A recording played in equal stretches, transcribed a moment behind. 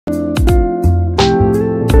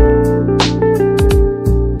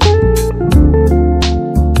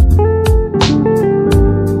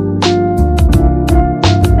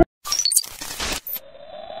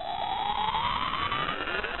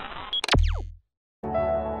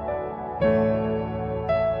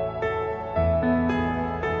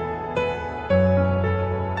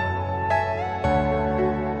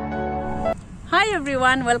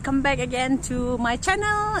everyone, welcome back again to my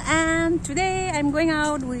channel. And today I'm going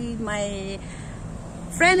out with my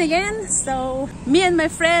friend again. So me and my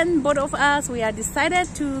friend, both of us, we are decided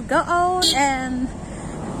to go out and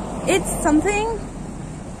eat something.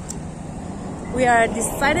 We are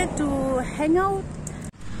decided to hang out.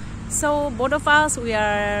 So both of us, we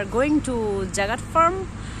are going to Jagat Farm.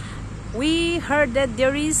 We heard that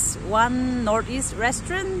there is one Northeast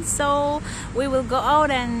restaurant, so we will go out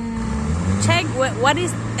and check what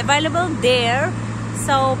is available there.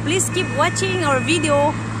 So please keep watching our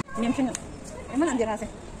video.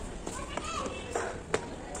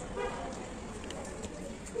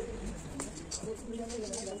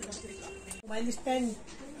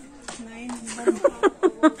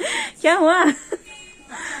 क्या हुआ?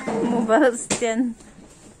 Mobile stand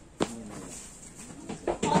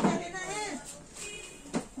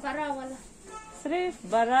बड़ा वाला, सिर्फ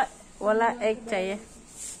बड़ा वाला एक चाहिए.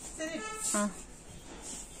 हाँ.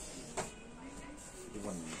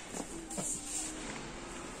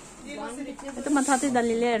 itu matati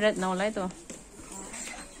dalilnya red now lah itu.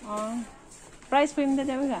 Oh, price film dia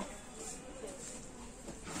berapa?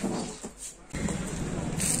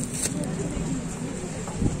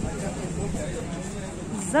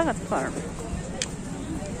 Jagat Farm.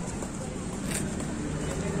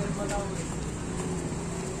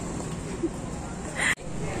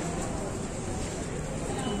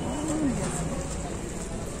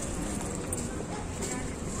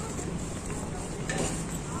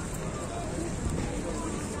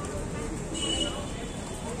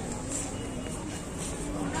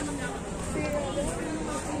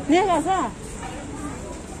 Ni rasa?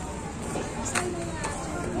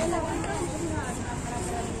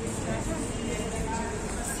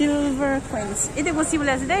 Silver coins. Ito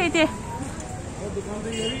possible as day ito.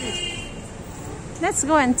 Let's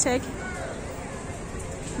go and check.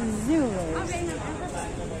 Zeros.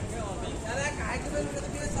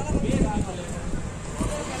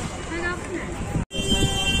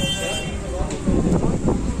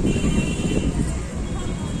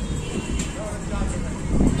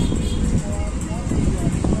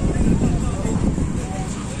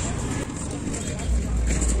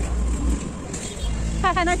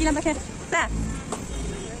 Nó chỉ làm cái nè.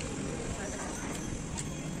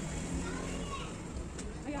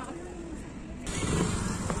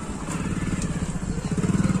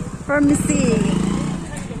 Pharmacy.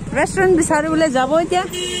 Restaurant बिसारे बोले जाबो क्या?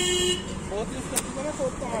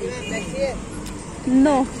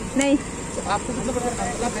 No, नहीं.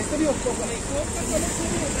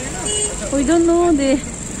 We don't know the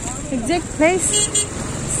exact place,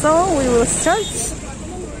 so we will search.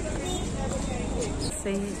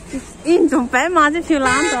 In trong phải mà chứ phiêu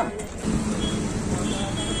lắm đó.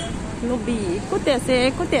 Lobby, cút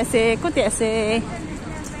tè xe.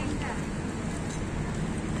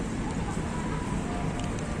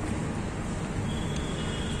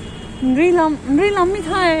 Ri lắm mới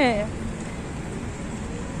thay.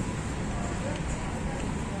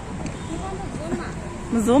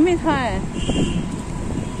 Mà dỗ mới thay.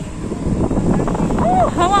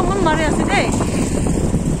 Oh, hawa muốn mà ra đây.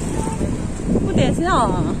 Cút tè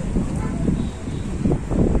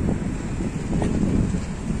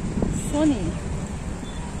Sony.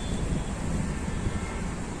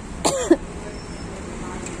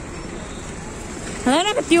 Hãy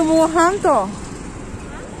cái tiêu vô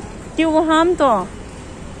ham to.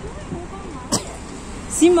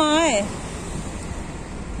 Xí mai.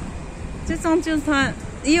 Chứ trong chiêu thanh.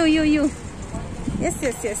 Yêu. Yes.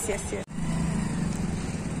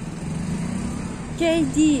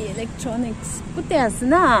 KD Electronics. Cút tè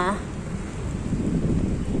na.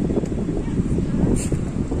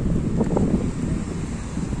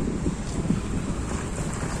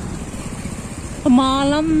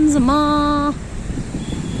 Malam Zama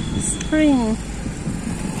Spring.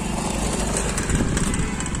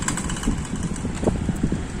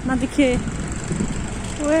 Nadike,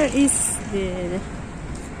 where is the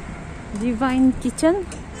Divine Kitchen?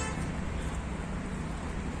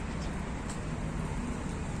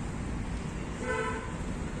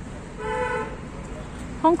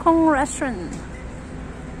 Hong Kong restaurant.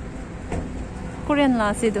 Korean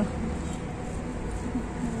lah situ.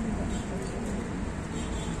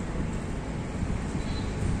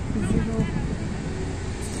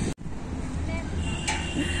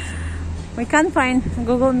 We can't find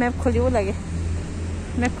Google Map kholiu lagi.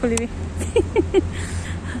 Map kholiwi.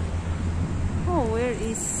 Oh, where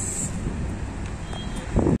is?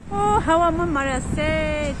 Oh, hawa mo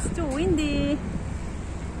marase. It's too windy.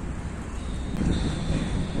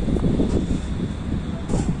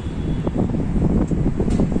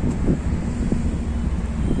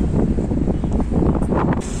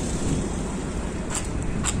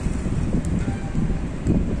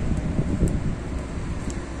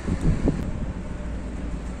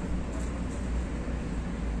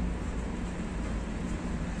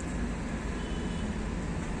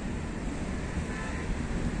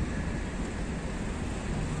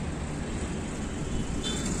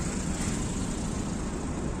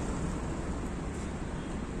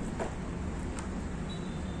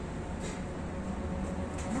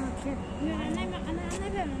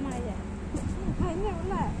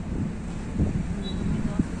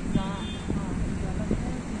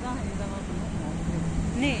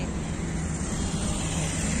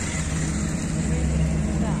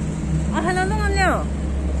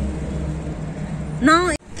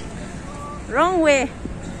 Wrong way.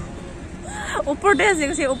 Upper there,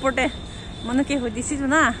 you see upper there. Monoki who this is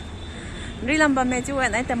na. Rilamba meju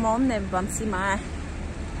and I mom ne bamsi ma.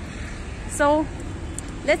 So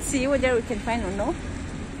let's see whether we can find or no.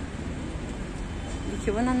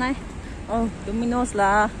 Oh, Domino's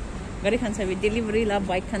la. Gari khan sa delivery la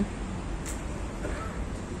bike khan.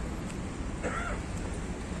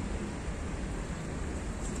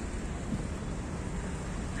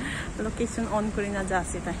 Location on kurina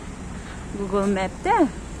jasi tai. Google Map there.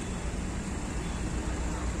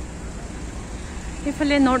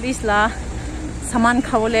 Ifale Northeast la saman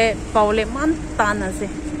khawle paule man tana se.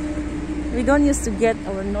 We don't used to get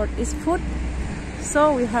our Northeast food,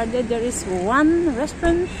 so we heard that there is one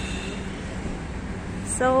restaurant.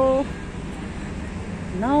 So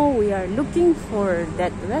now we are looking for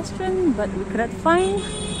that restaurant, but we cannot find.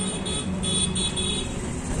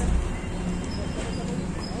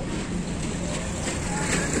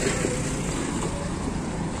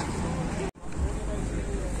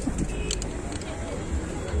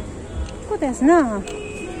 There's no.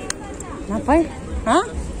 Napai? Huh?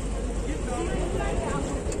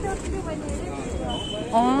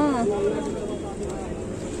 Oh.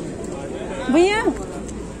 Bhaiya,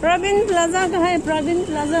 Pravin Plaza ka hai? Pravin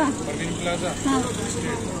Plaza. Pravin Plaza. Huh.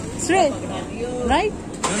 Straight. Right?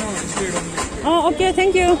 No, straight only. Oh, okay.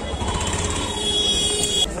 Thank you.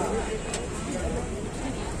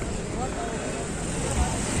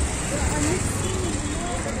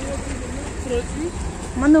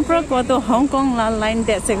 Manu pro ko to Hong Kong la line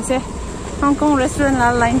de sing se Hong Kong restaurant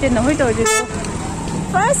la line de no hoi to ji to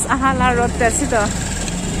first ahala road de si to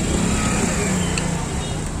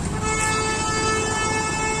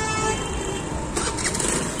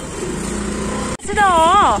si to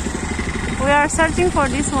we are searching for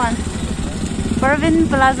this one Pravin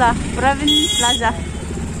Plaza.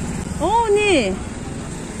 Oh ni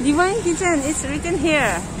Divine Kitchen is written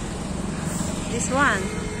here, this one.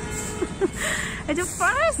 It's the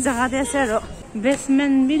first jaga de ase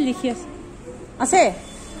basement bhi likhi ase.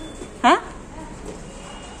 Huh?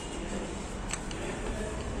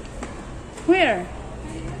 Where?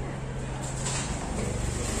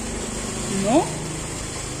 No?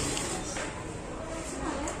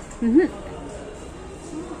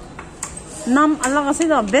 Nam alag ase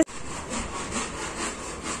da best.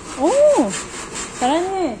 Oh,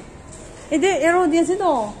 tarane. Ide arrow de ase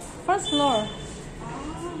do first floor.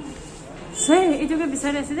 So, ito ka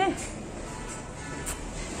beside ase de.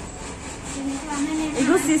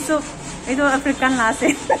 Ito siso, ito African la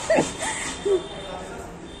ase.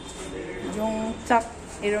 Yung chak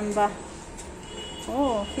irumba.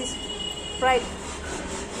 Oh, fish fried.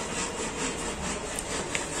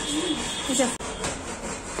 Ito.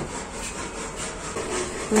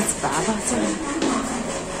 What's baba?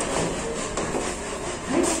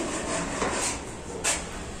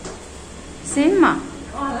 Same ma.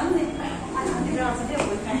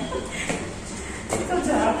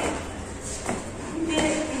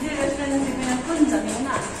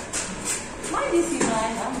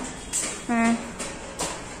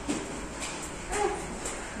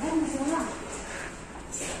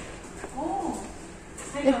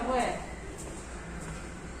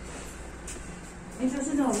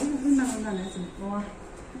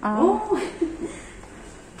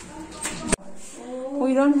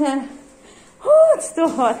 We don't have. Oh, it's too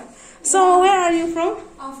hot. So where are you from?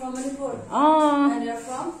 I'm from Manipur. Oh, And you're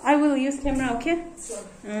from? I will use camera, okay? Sure.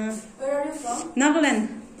 Where are you from? Nagaland.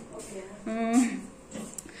 Okay.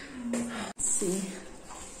 Let's see.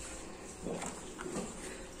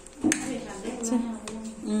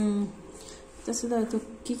 This is the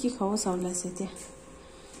kiki khao sao la se te.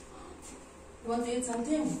 You want to eat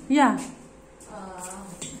something? Yeah.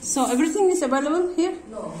 So everything is available here?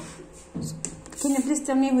 No. Can you please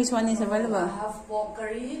tell me which one is I available? have pork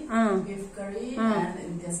curry, beef curry, and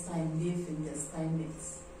intestine, beef intestine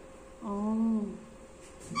mix. Oh.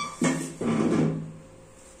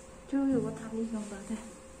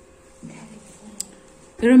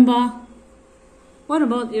 Irumba. What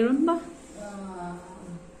about Irumba?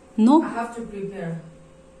 No? I have to prepare.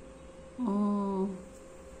 Oh.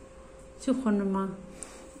 Chukhonuma.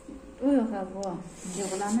 Uyo ka go.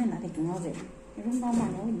 Jogola me na tik ngoze. Irumba ma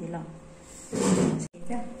no indila.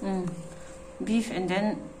 Beef and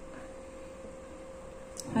then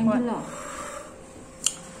Handila.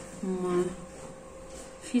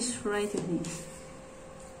 fish fried with me.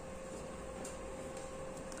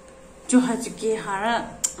 Jo hajuki hara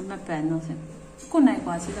ama pano se. Kunai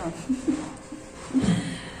kwasi do.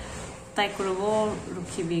 Tai kurobo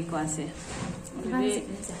rukibi kwasi. Uribe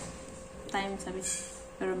time sabi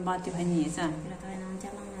rumbati bhani sa.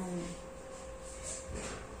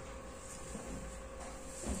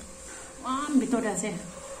 Victoria say.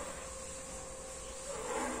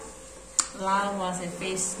 Lal was a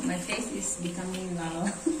face. My face is becoming lal.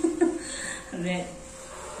 Red.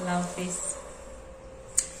 Lal face.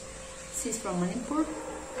 She's from Manipur.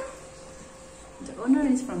 The owner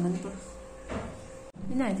is from Manipur.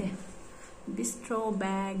 You know it. Bistro,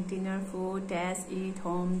 bag, dinner, food, test, eat,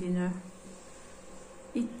 home, dinner.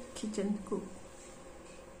 Eat, kitchen, cook.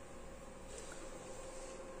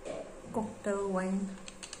 Cocktail, wine.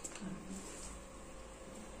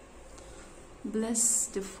 Bless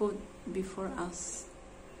the food before us.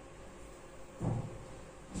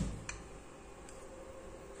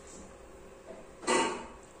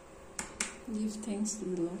 Give thanks to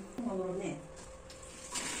the Lord.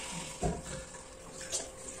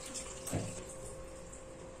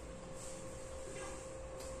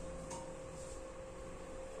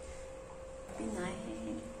 Be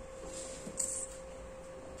nice.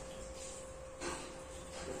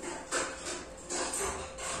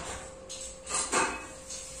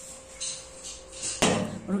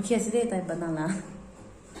 Rukia sih tay banana.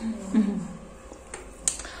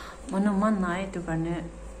 Mana mana itu karena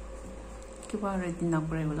kita ready nak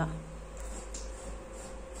berulah.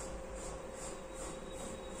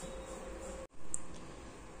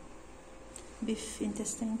 Beef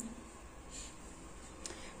intestine.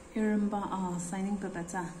 Irumba signing paper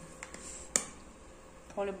cha.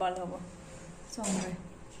 Tholi bal hobo. Sombre.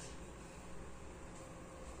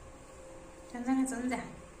 Chanjang chanjang.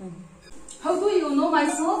 How do you know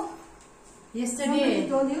myself? Yesterday, Somebody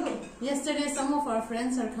told you. yesterday some of our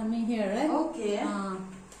friends are coming here, right? Okay.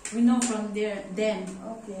 We know from them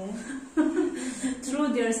Okay. through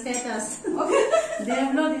their status. Okay. They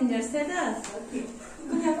upload in their status. Okay.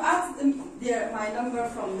 You have asked them my number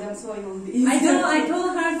from them, so it will be easier. I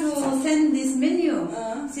told her to send this menu.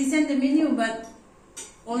 She sent the menu, but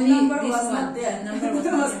only the number this was one. not there. The number was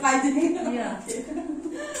It not was there. hiding. Yeah.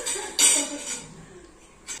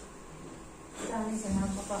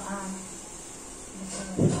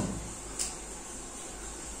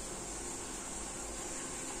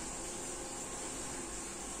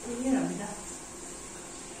 Iya랍니다.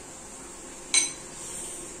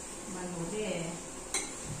 말고래.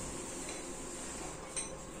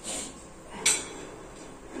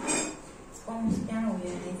 Con sẽ ngồi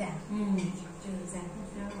để giả. Trừ giả.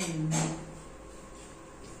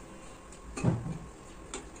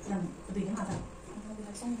 làm tùy cái mặt thôi. Nó bị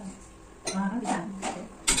xong rồi. Nó bị giảm.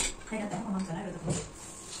 Hay là tao không phải được rồi.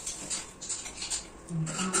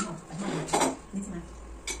 Đi xem nào.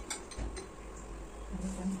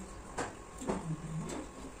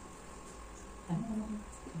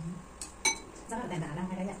 Rất là đàn đang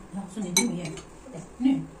hay đấy ạ. Xuân đến như vậy.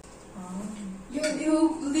 Nè.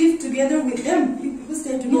 You live together with them. You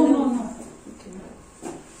stay together. No. Okay.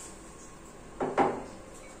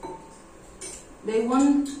 They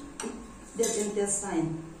want that intestine.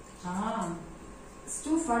 It's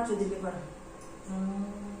too far to deliver.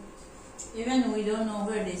 Even we don't know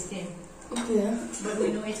where they stay, Okay. but we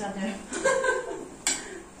know each other.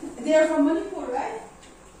 They are from Manipur, right?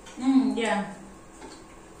 Yeah.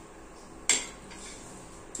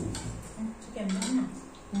 Kèm nó nè.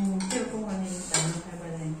 Kêu cô vào này tặng hai bài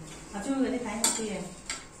này. Chú người đi thấy không kia?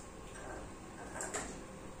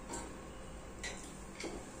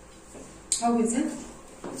 How is it?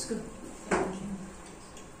 It's good.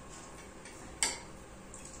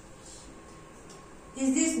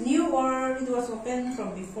 Is this new or it was open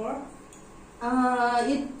from before?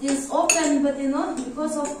 It is open, but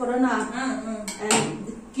because of Corona and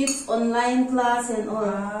the kids online class and all,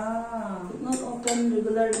 not open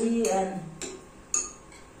regularly. And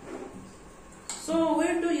So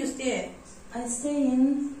where do you stay? I stay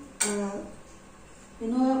in,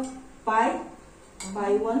 Pai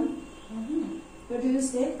one. Where do you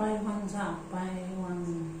stay? Buy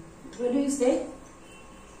one. Where do you stay?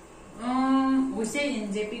 We stay in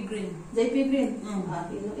JP Green. JP Green.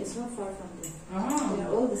 It's not far from there. They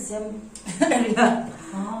are all the same.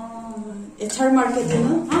 HR Market,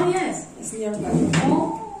 Oh yes. it's nearby.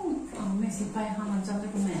 Messi buy how much of the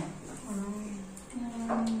man?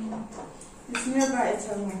 It's nearby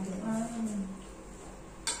HR Market.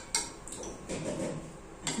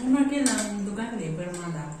 Market ang dugan ni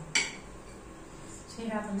Bermada.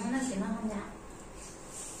 Sira của nó sẽ nó không nhả.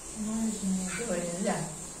 Nó cái vậy đấy à?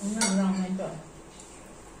 Nó làm hay rồi.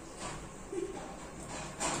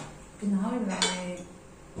 Cái nói lại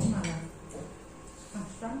cũng là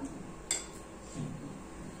sáng.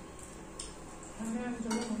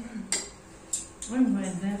 Mình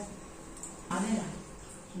về đây. Ở đây à?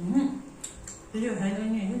 Ví dụ hay tôi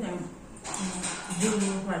như thế này. Dù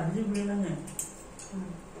phải delivery là này.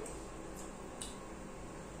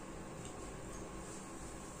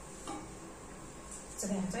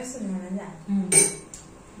 그래, 쪄있으면 하는데.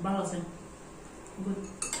 말았어. 굿.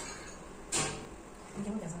 이게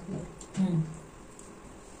뭐야, 사람들.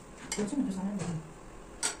 요즘은 또 사는데.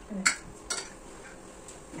 그래.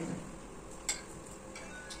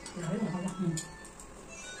 야, 이거 하자.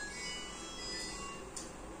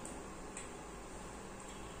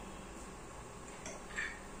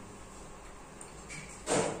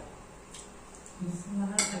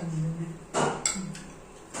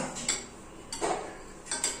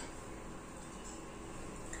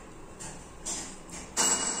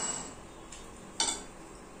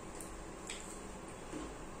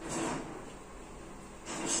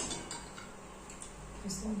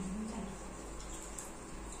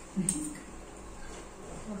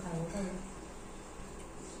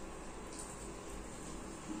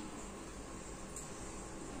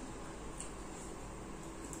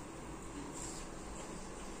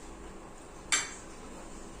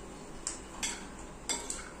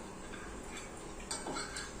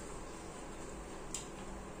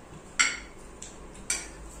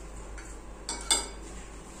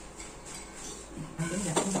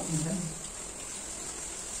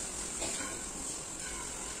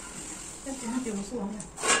 Nó chưa xuống nè.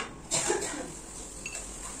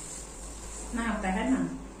 Nó học tại hết mà.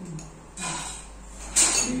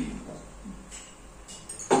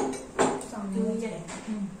 Xong chưa vậy.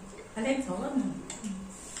 Anh đem thử lắm nè.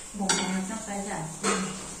 Một ngày sắp tay ra.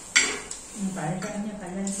 Phải cho anh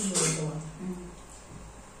phải lên xin người rồi.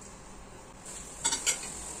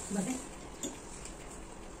 Bật đấy.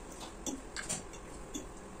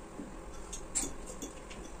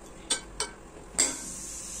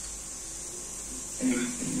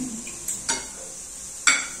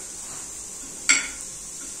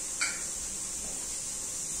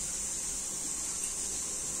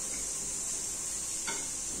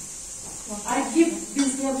 I keep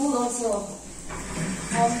this table also.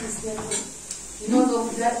 On this table. You know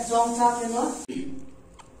that Zongchak, you know?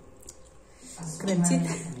 그렇지.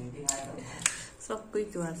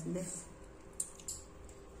 썩고 좋았는데.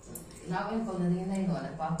 Now in này nó là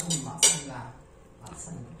bao gồm mắc xanh là mắc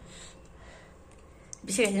xanh.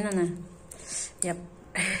 비시가 지나나. 얍.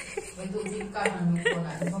 Vậy tụi chị coi là mình còn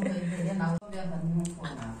lại không thấy thế nào không biết là mình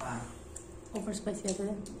còn là phải. Over spicy 해야 돼.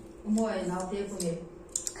 Mua nào thế cô vậy?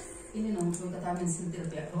 Ini nong cuma kata mình xin tiền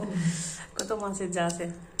bẹt thôi. 그것도 맛이 자세.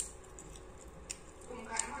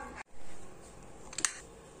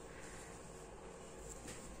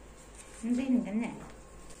 힘들긴 됐네.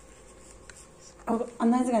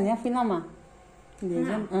 안나이즈가 아니야? 피나마.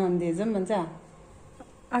 내전 먼저.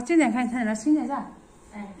 아, 今年看看了，今年자.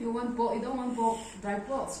 You want pork? You don't want pork? Dry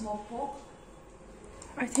pork, smoked pork?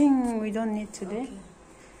 I think we don't need today.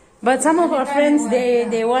 But some of our friends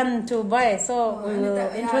they want to buy, so we will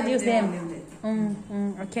introduce them.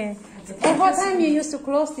 Okay. And what time you used to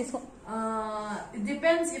close this one? It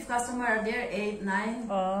depends if customer are there 8, 9,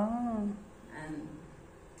 Oh. and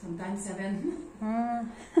sometimes 7.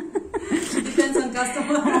 Depends on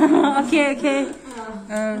customer. Okay.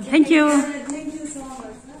 Thank you. Thank you so much.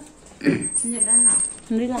 진짜 나.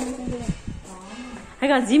 Alhamdulillah.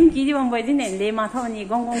 Hãy gym kỹ đi bằng vậy thế này để mà thôi nhỉ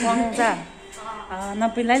gong ra. Nó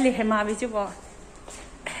bị lấy liền mà bị chứ bộ.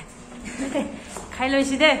 Khai lối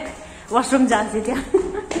gì đấy? Washroom ra gì thế?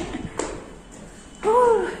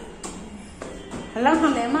 Làm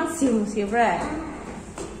hàng đấy mà xỉu rồi.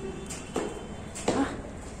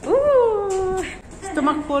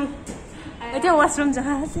 Stomach full. Ở đây washroom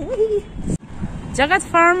ra gì? Jagat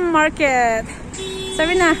Farm Market.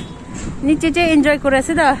 Sabina, niche enjoy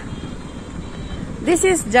করেছে da. This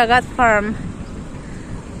is Jagat Farm.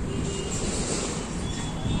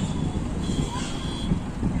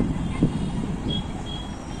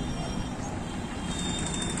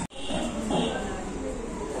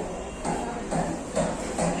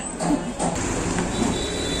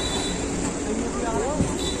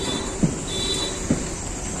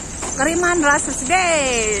 Kariman Rasa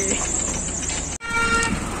today.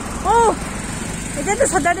 Oh, it is the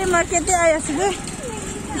Saturday market there today.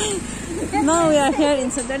 Now we are here in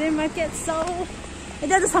Saturday market, so it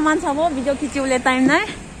is the saman sabo video खींचने time ना.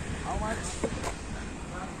 How much?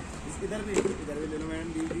 इधर भी ले लो madam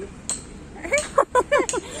video.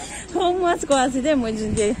 How much को आज दे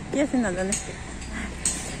मुझे कैसे ना जाने.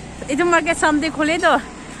 इधर market Sunday खोले तो.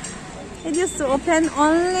 It is open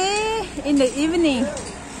only in the evening.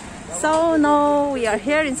 So now we are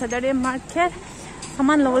here in Saturday market.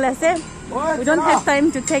 Saman low lese. We don't have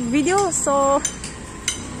time to take video, so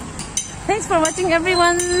thanks for watching,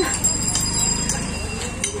 everyone.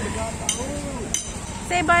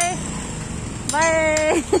 Say bye.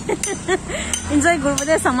 Bye. Enjoy group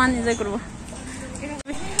de saman enjoy group.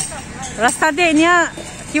 Rasta de niya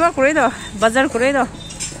কিবা কৰি দ বজাৰ কৰি দ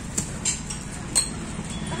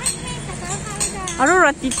আৰু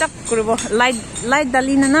ৰাতি তাক কৰিব light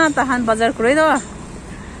দালি না তাহান বজাৰ কৰি দ